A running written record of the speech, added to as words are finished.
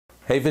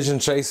Hey, Vision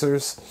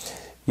Chasers.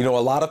 You know, a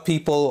lot of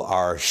people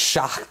are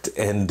shocked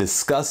and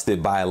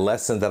disgusted by a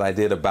lesson that I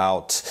did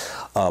about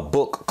a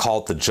book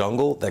called The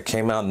Jungle that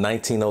came out in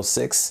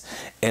 1906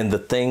 and the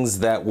things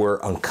that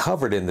were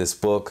uncovered in this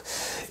book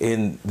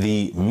in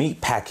the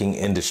meatpacking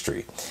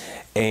industry.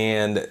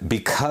 And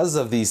because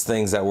of these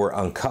things that were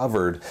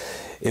uncovered,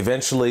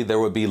 eventually there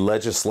would be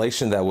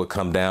legislation that would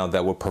come down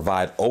that would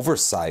provide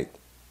oversight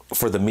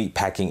for the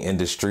meatpacking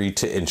industry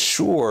to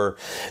ensure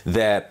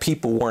that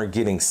people weren't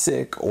getting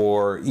sick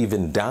or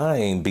even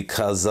dying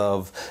because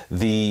of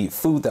the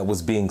food that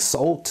was being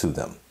sold to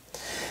them.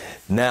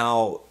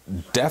 Now,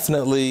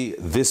 definitely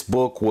this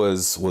book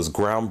was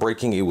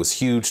groundbreaking. It was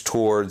huge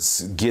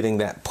towards getting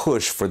that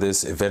push for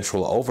this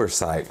eventual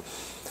oversight.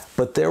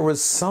 But there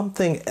was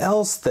something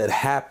else that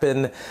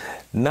happened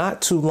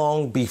not too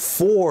long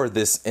before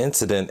this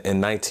incident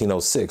in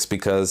 1906,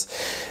 because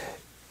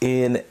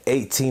in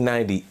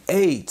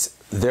 1898,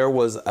 there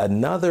was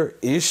another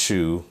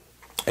issue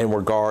in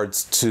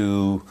regards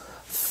to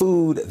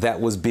food that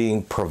was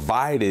being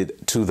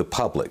provided to the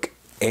public,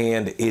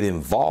 and it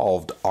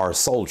involved our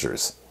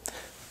soldiers.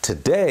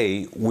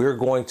 Today, we're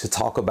going to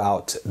talk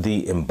about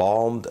the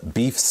Embalmed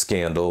Beef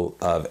Scandal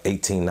of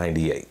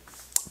 1898.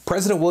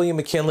 President William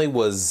McKinley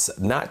was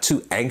not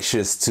too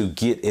anxious to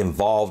get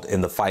involved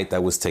in the fight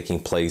that was taking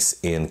place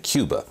in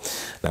Cuba.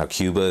 Now,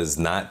 Cuba is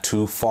not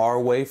too far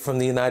away from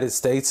the United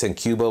States, and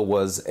Cuba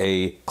was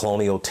a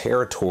colonial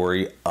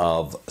territory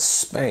of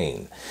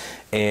Spain.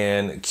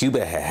 And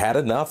Cuba had had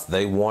enough.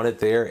 They wanted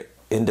their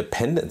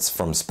independence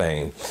from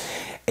Spain.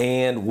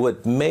 And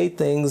what made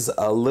things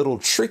a little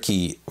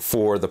tricky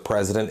for the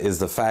president is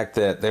the fact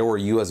that there were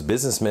U.S.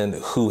 businessmen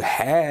who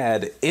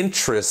had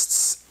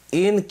interests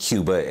in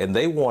Cuba, and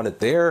they wanted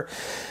their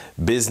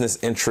business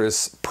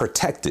interests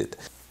protected.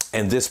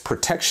 And this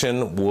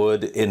protection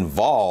would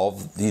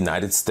involve the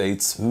United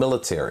States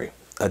military.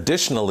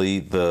 Additionally,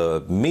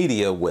 the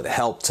media would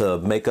help to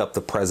make up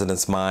the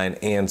president's mind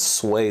and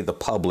sway the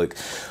public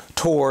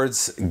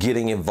towards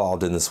getting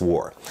involved in this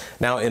war.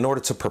 Now, in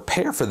order to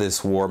prepare for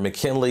this war,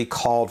 McKinley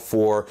called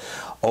for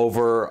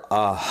over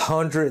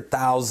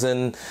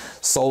 100,000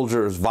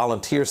 soldiers,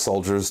 volunteer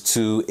soldiers,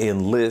 to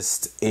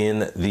enlist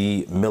in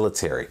the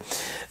military.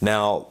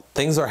 Now,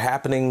 things are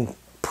happening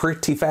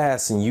pretty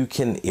fast, and you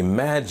can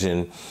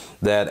imagine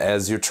that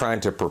as you're trying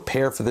to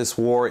prepare for this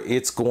war,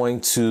 it's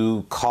going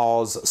to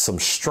cause some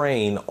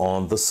strain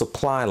on the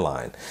supply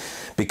line,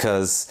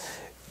 because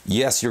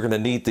yes, you're going to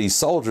need these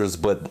soldiers,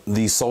 but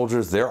these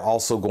soldiers, they're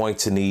also going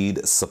to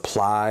need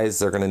supplies.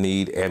 They're going to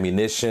need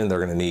ammunition.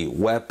 They're going to need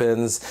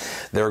weapons.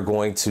 They're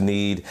going to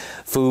need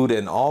food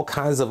and all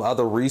kinds of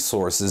other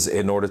resources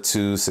in order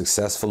to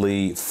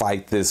successfully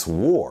fight this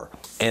war.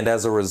 And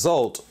as a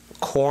result,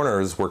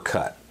 corners were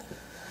cut.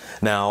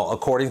 Now,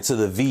 according to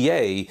the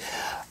VA,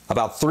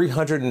 about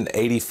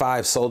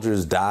 385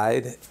 soldiers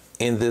died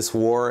in this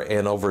war,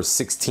 and over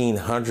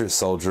 1,600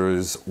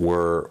 soldiers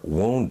were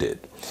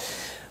wounded.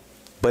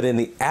 But in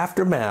the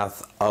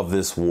aftermath of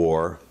this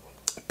war,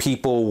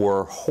 people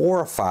were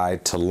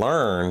horrified to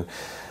learn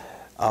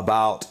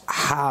about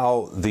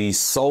how the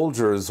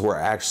soldiers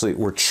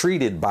were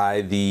treated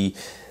by the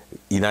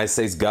United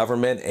States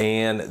government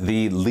and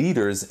the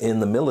leaders in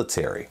the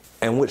military.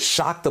 And what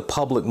shocked the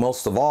public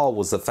most of all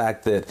was the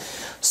fact that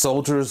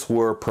soldiers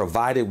were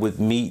provided with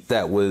meat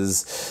that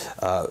was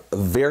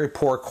very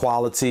poor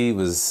quality,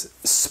 was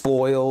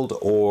spoiled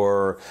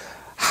or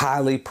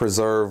highly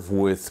preserved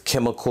with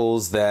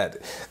chemicals that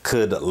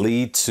could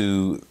lead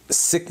to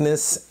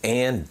sickness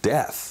and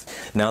death.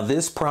 Now,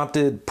 this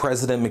prompted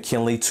President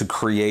McKinley to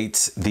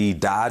create the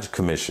Dodge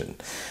Commission.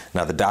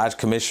 Now, the Dodge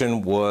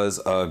Commission was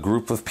a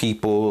group of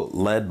people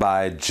led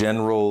by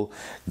General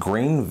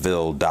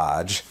Grenville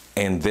Dodge,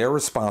 and their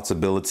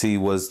responsibility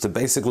was to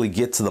basically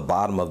get to the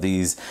bottom of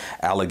these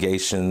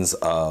allegations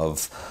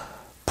of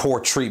poor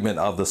treatment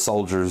of the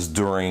soldiers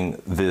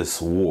during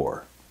this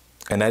war.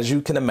 And as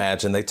you can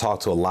imagine, they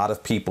talked to a lot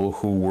of people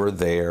who were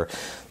there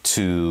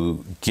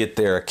to get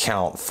their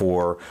account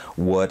for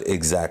what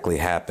exactly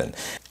happened.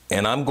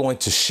 And I'm going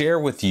to share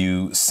with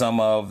you some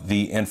of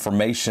the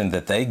information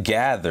that they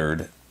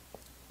gathered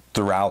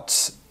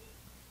throughout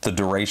the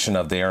duration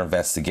of their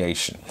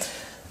investigation.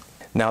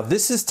 Now,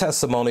 this is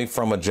testimony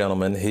from a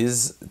gentleman.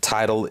 His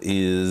title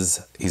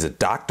is, he's a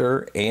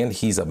doctor and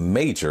he's a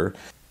major,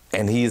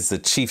 and he is the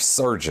chief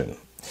surgeon.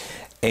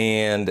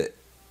 And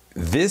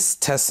this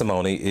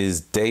testimony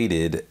is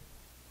dated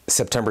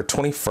September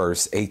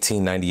 21st,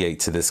 1898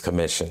 to this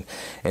commission.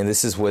 And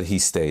this is what he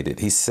stated.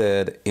 He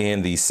said,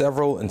 in the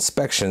several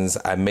inspections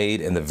I made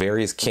in the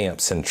various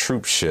camps and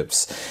troop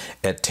ships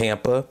at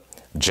Tampa,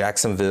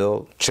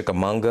 Jacksonville,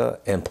 Chickamauga,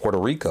 and Puerto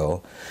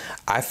Rico,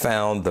 I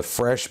found the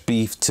fresh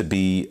beef to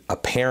be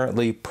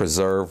apparently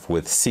preserved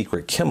with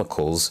secret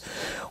chemicals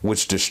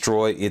which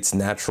destroy its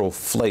natural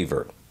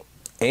flavor,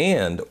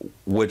 and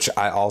which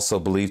I also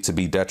believe to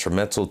be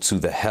detrimental to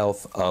the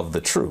health of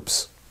the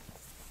troops.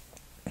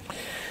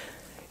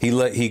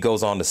 He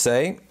goes on to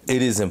say,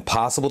 it is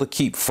impossible to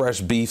keep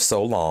fresh beef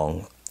so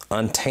long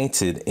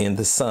untainted in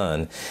the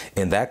sun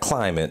in that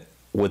climate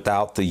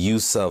without the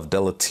use of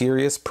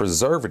deleterious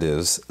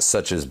preservatives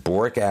such as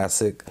boric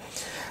acid,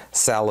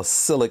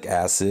 salicylic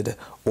acid,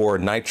 or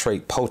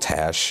nitrate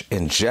potash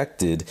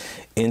injected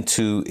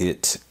into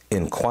it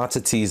in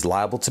quantities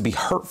liable to be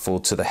hurtful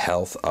to the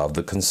health of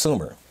the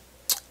consumer.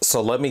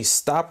 So let me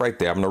stop right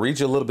there. I'm going to read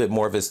you a little bit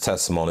more of his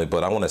testimony,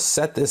 but I want to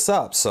set this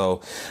up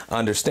so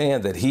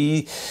understand that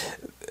he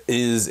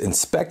is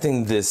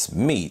inspecting this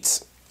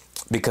meat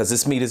because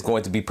this meat is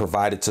going to be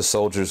provided to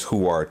soldiers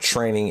who are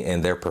training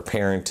and they're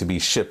preparing to be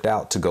shipped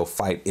out to go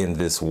fight in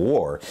this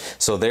war.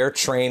 So they're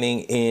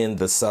training in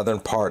the southern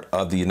part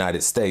of the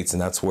United States,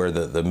 and that's where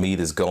the meat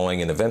is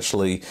going. And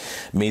eventually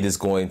meat is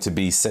going to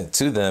be sent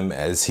to them,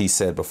 as he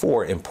said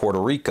before, in Puerto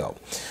Rico.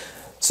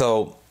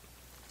 So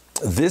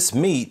this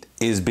meat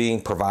is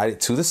being provided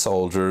to the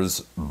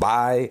soldiers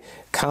by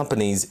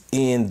companies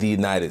in the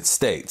United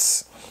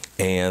States.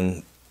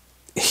 And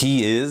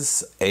he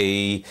is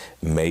a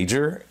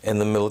major in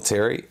the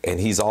military, and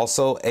he's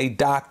also a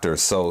doctor.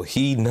 So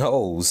he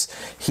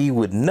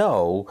would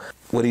know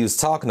what he was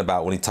talking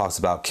about when he talks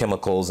about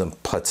chemicals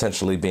and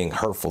potentially being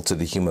hurtful to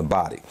the human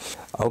body.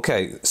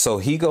 Okay, so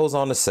he goes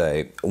on to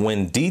say,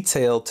 when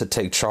detailed to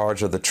take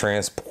charge of the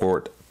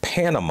transport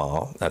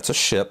Panama, that's a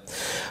ship,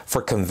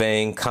 for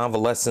conveying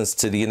convalescents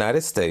to the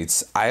United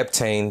States, I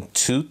obtained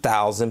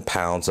 2,000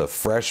 pounds of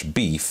fresh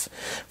beef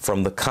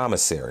from the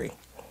commissary.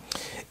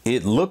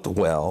 It looked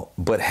well,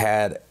 but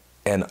had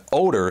an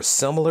odor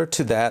similar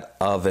to that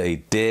of a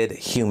dead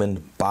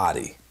human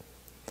body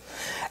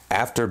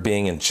after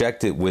being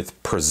injected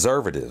with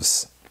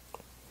preservatives.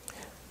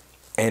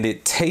 And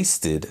it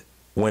tasted,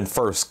 when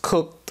first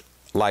cooked,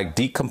 like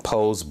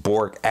decomposed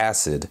boric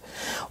acid,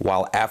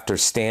 while after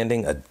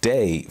standing a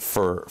day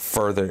for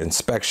further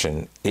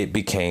inspection, it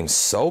became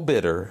so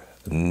bitter,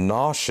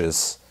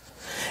 nauseous,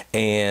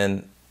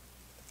 and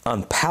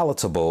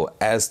unpalatable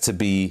as to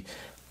be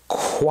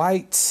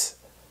quite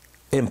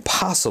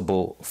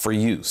impossible for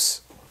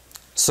use.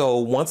 So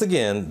once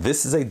again,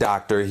 this is a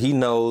doctor. He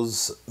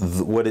knows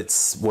what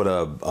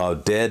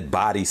a dead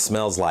body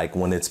smells like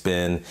when it's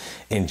been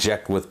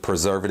injected with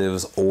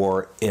preservatives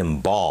or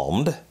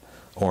embalmed.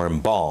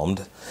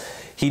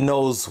 He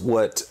knows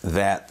what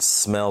that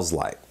smells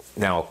like.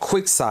 Now, a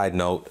quick side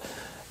note,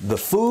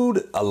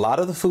 a lot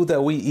of the food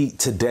that we eat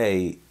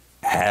today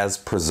has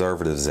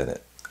preservatives in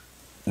it.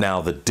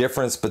 Now, the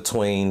difference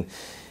between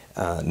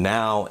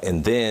now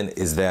and then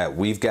is that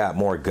we've got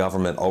more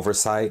government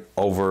oversight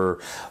over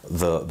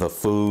the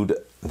food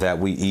that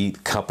we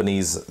eat.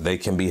 Companies, they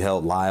can be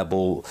held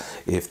liable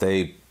if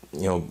they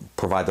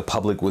provide the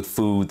public with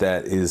food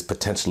that is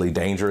potentially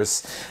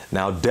dangerous.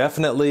 Now,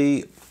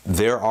 definitely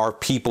there are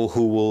people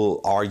who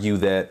will argue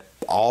that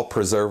all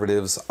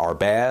preservatives are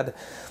bad.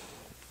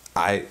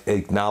 I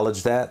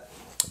acknowledge that.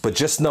 But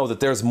just know that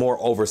there's more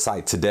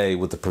oversight today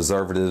with the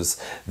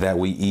preservatives that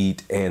we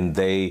eat, and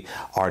they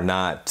are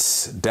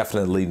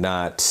definitely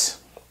not,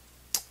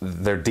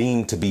 they're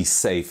deemed to be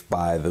safe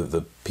by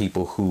the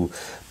people who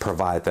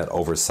provide that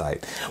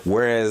oversight.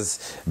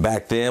 Whereas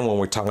back then, when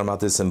we're talking about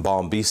this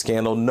embalmed beef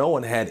scandal, no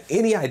one had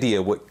any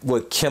idea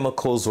what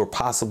chemicals were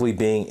possibly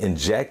being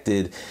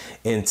injected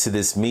into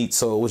this meat.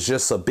 So it was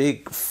just a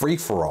big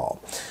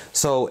free-for-all.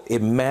 So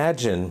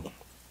imagine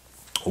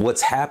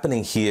what's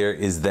happening here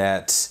is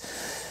that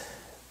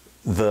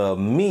the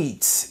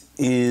meat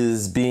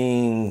is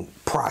being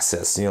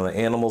processed. The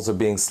animals are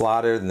being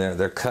slaughtered, and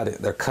they're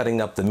cutting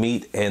up the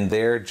meat, and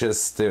they're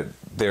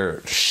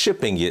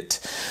shipping it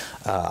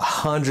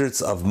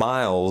hundreds of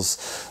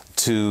miles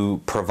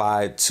to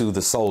provide to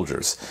the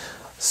soldiers.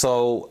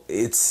 So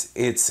it's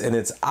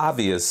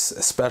obvious,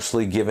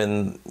 especially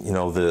given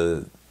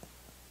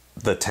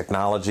the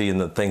technology and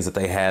the things that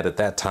they had at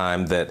that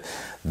time, that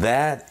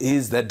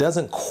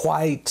doesn't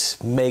quite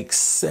make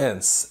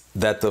sense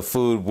that the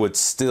food would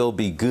still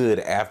be good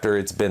after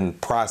it's been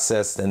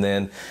processed and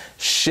then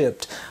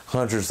shipped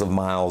hundreds of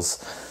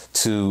miles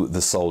to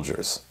the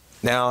soldiers.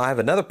 Now, I have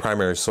another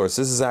primary source.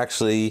 This is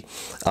actually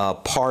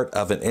part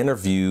of an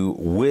interview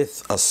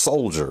with a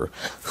soldier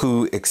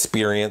who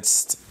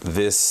experienced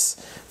this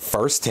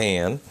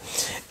firsthand,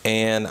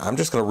 and I'm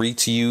just going to read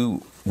to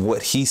you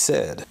what he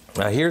said.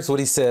 Now, here's what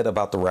he said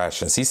about the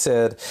rations. He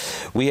said,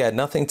 "We had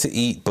nothing to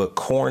eat but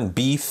corned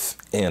beef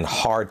and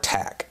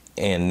hardtack,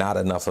 and not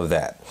enough of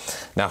that."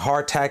 Now,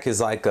 hardtack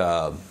is like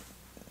a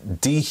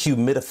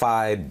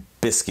dehumidified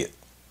biscuit.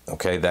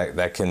 Okay,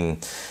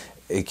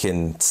 it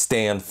can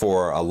stand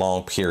for a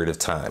long period of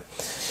time.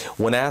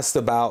 When asked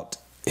about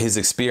his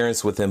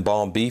experience with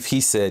embalmed beef,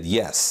 he said,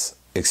 "Yes,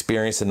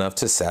 experience enough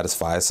to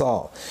satisfy us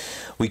all.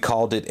 We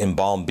called it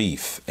embalmed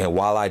beef, and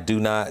while I do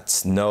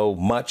not know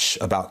much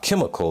about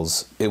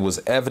chemicals, it was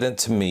evident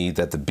to me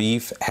that the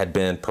beef had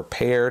been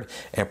prepared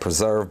and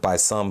preserved by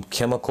some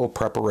chemical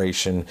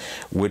preparation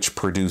which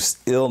produced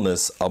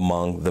illness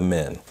among the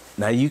men."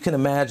 Now, you can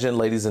imagine,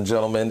 ladies and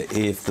gentlemen,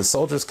 if the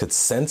soldiers could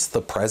sense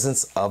the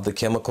presence of the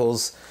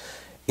chemicals,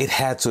 it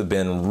had to have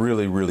been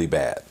really, really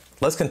bad.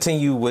 Let's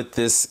continue with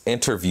this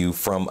interview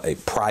from a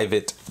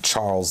Private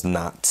Charles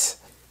Knott.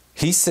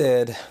 He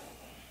said,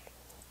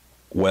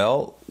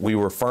 Well, we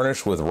were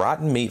furnished with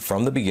rotten meat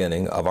from the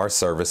beginning of our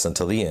service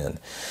until the end.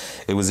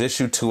 It was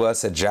issued to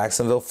us at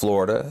Jacksonville,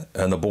 Florida,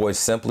 and the boys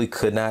simply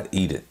could not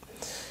eat it.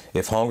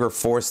 If hunger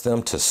forced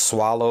them to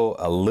swallow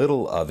a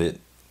little of it,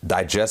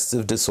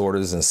 digestive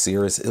disorders and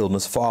serious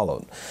illness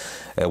followed.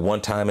 At one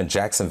time in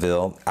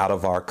Jacksonville, out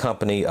of our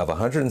company of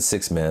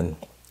 106 men,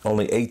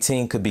 only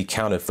 18 could be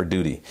counted for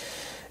duty,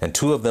 and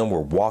 2 of them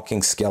were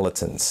walking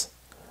skeletons.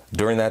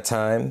 During that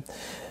time,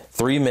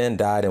 3 men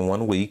died in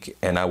 1 week,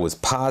 and I was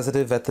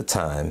positive at the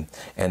time,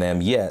 and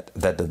am yet,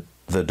 that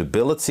the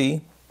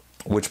debility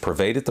which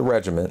pervaded the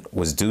regiment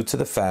was due to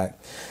the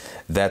fact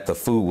that the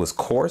food was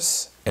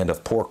coarse and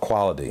of poor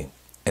quality,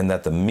 and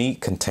that the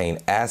meat contained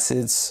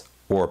acids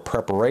or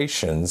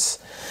preparations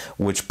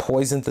which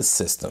poisoned the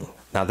system.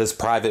 Now, this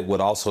private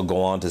would also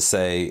go on to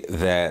say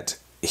that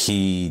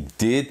he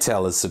did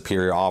tell his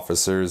superior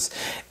officers,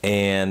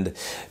 and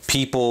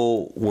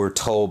people were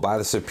told by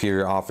the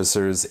superior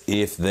officers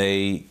if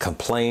they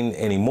complained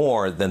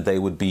anymore, then they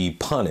would be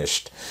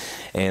punished.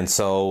 And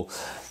so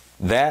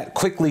that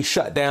quickly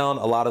shut down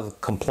a lot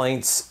of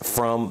complaints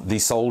from the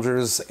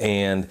soldiers.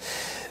 And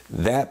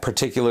that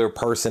particular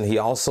person, he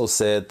also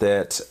said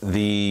that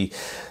the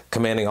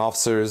commanding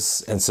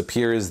officers and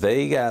superiors,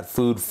 they got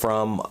food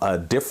from a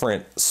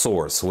different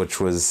source, which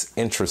was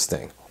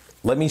interesting.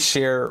 Let me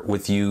share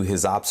with you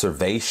his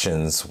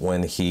observations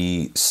when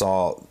he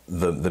saw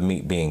the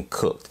meat being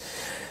cooked.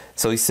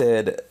 So he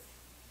said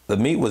the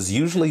meat was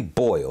usually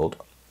boiled,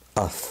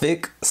 a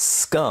thick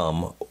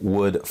scum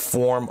would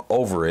form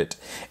over it,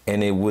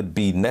 and it would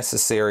be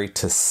necessary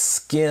to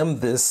skim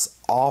this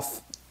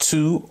off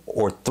 2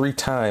 or 3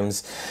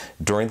 times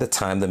during the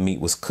time the meat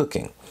was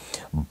cooking.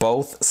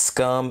 Both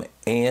scum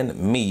and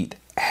meat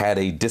had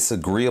a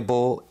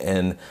disagreeable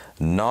and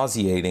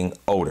nauseating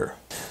odor.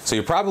 So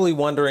you're probably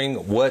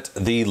wondering what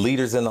the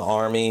leaders in the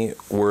Army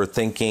were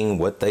thinking,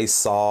 what they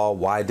saw,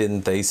 why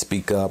didn't they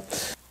speak up?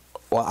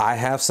 Well, I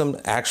have some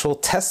actual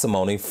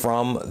testimony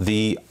from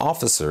the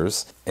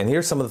officers, and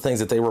here's some of the things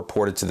that they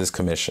reported to this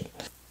commission.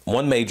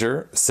 One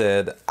major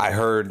said, "I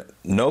heard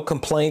no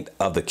complaint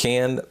of the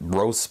canned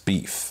roast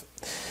beef."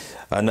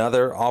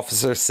 Another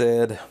officer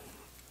said,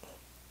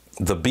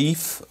 "The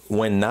beef,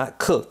 when not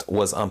cooked,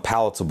 was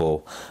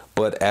unpalatable,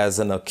 but as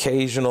an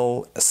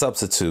occasional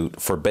substitute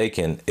for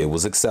bacon, it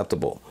was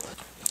acceptable."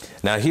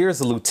 Now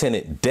here's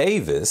Lieutenant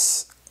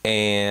Davis,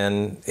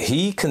 and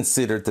he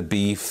considered the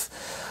beef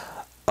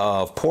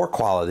of poor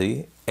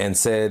quality and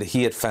said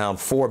he had found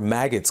 4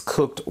 maggots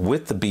cooked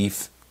with the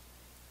beef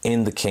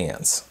in the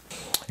cans.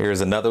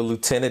 Here's another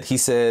lieutenant. He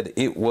said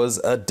it was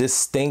a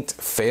distinct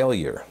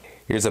failure.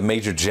 Here's a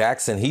Major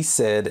Jackson. He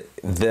said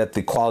that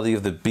the quality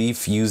of the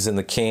beef used in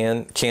the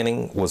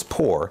canning was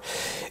poor.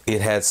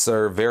 It had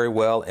served very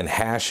well in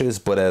hashes,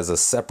 but as a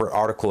separate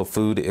article of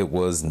food, it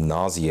was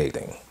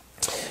nauseating.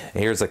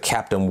 Here's a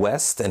Captain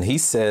West, and he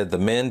said the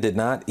men did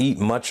not eat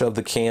much of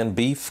the canned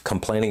beef,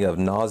 complaining of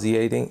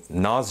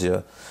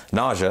nausea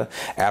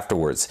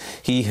afterwards.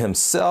 He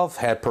himself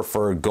had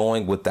preferred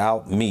going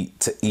without meat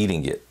to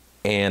eating it.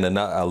 And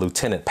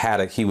Lieutenant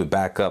Paddock, he would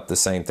back up the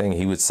same thing.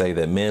 He would say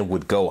that men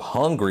would go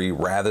hungry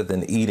rather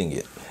than eating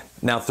it.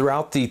 Now,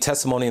 throughout the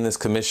testimony in this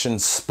commission,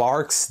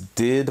 sparks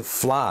did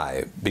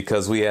fly,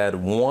 because we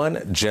had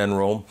one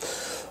general,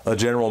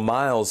 General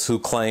Miles, who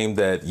claimed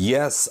that,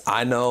 yes,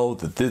 I know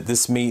that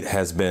this meat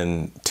has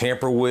been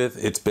tampered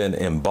with, it's been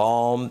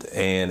embalmed,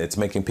 and it's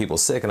making people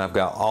sick, and I've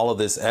got all of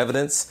this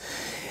evidence.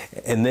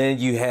 And then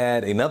you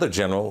had another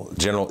general,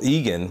 General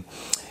Egan.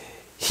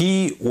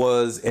 He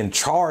was in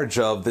charge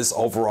of this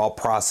overall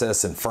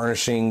process and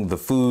furnishing the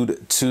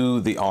food to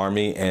the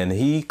Army, and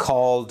he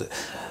called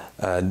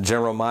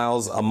General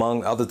Miles,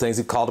 among other things,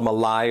 he called him a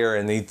liar,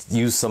 and he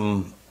used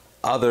some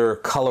other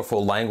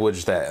colorful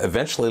language that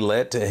eventually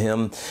led to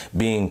him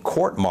being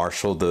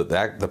court-martialed.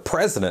 The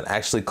president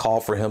actually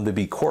called for him to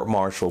be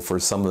court-martialed for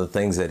some of the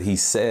things that he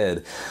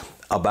said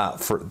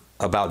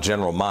about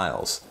General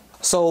Miles.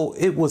 So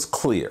it was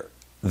clear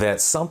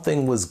that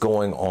something was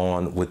going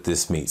on with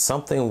this meat.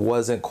 Something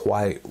wasn't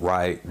quite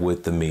right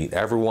with the meat.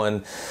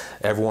 Everyone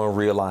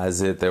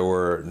realized it. There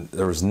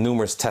was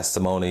numerous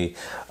testimony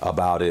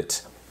about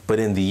it. But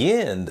in the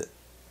end,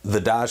 the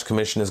Dodge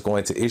Commission is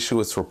going to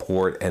issue its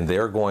report, and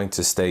they're going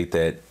to state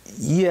that,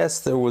 yes,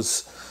 there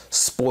was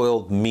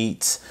spoiled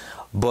meat,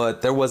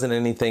 but there wasn't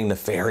anything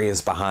nefarious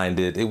behind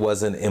it. It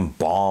wasn't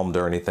embalmed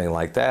or anything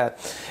like that.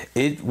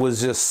 It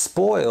was just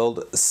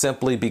spoiled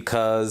simply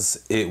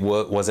because it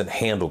wasn't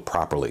handled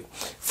properly.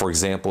 For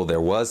example, there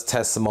was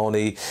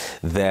testimony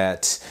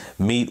that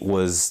meat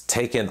was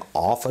taken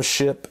off a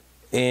ship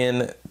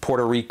in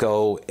Puerto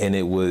Rico, and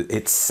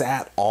it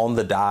sat on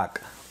the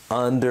dock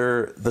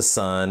under the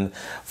sun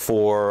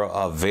for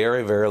a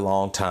very, very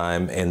long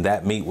time, and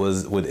that meat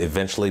would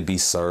eventually be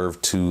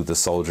served to the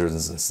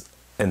soldiers.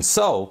 And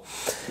so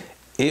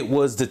it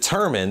was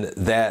determined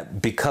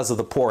that because of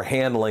the poor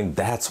handling,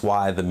 that's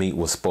why the meat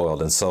was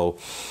spoiled. And so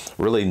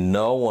really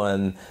no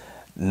one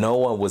no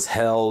one was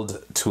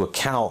held to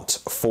account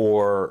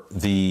for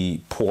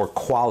the poor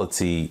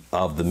quality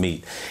of the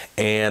meat.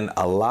 And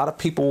a lot of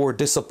people were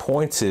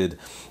disappointed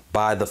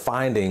by the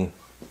finding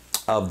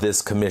of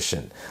this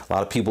commission. A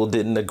lot of people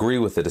didn't agree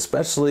with it,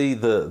 especially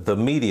the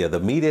media. The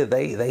media,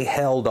 they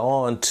held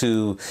on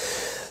to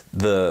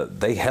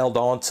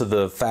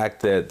the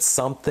fact that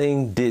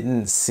something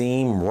didn't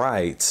seem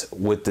right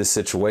with this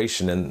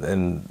situation,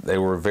 and they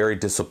were very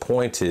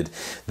disappointed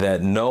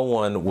that no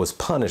one was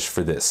punished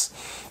for this.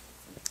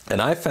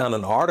 And I found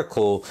an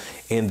article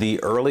in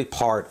the early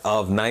part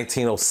of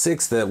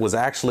 1906 that was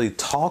actually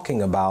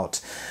talking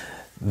about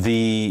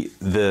the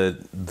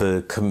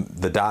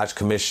Dodge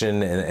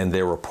Commission and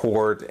their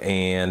report,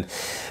 and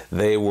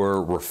they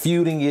were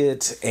refuting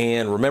it.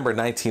 And remember,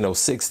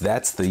 1906,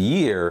 that's the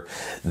year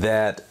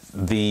that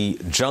the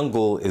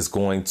jungle is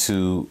going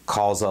to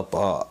cause a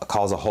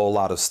whole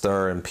lot of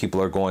stir, and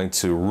people are going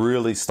to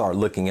really start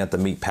looking at the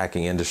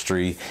meatpacking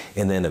industry,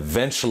 and then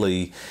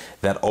eventually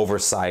that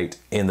oversight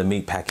in the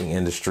meatpacking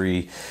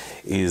industry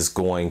is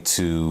going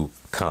to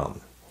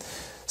come.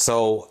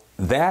 So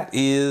that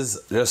is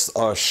just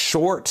a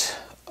short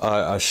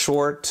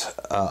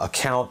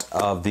account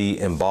of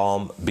the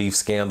embalmed beef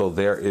scandal.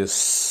 There is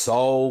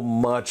so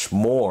much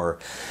more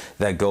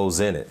that goes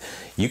in it.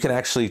 You can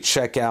actually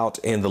check out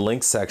in the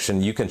link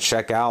section, you can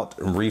check out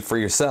and read for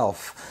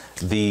yourself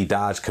the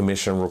Dodge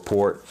Commission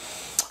report.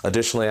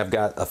 Additionally, I've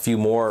got a few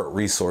more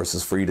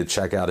resources for you to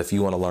check out if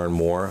you want to learn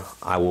more.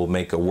 I will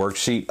make a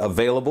worksheet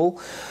available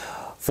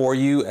for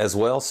you as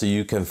well, so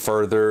you can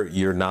further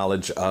your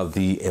knowledge of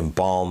the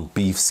embalmed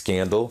beef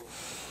scandal.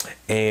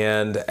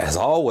 And as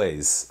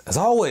always,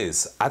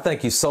 I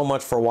thank you so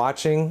much for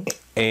watching.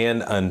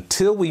 And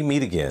until we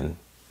meet again,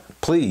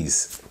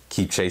 please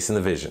keep chasing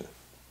the vision.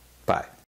 Bye.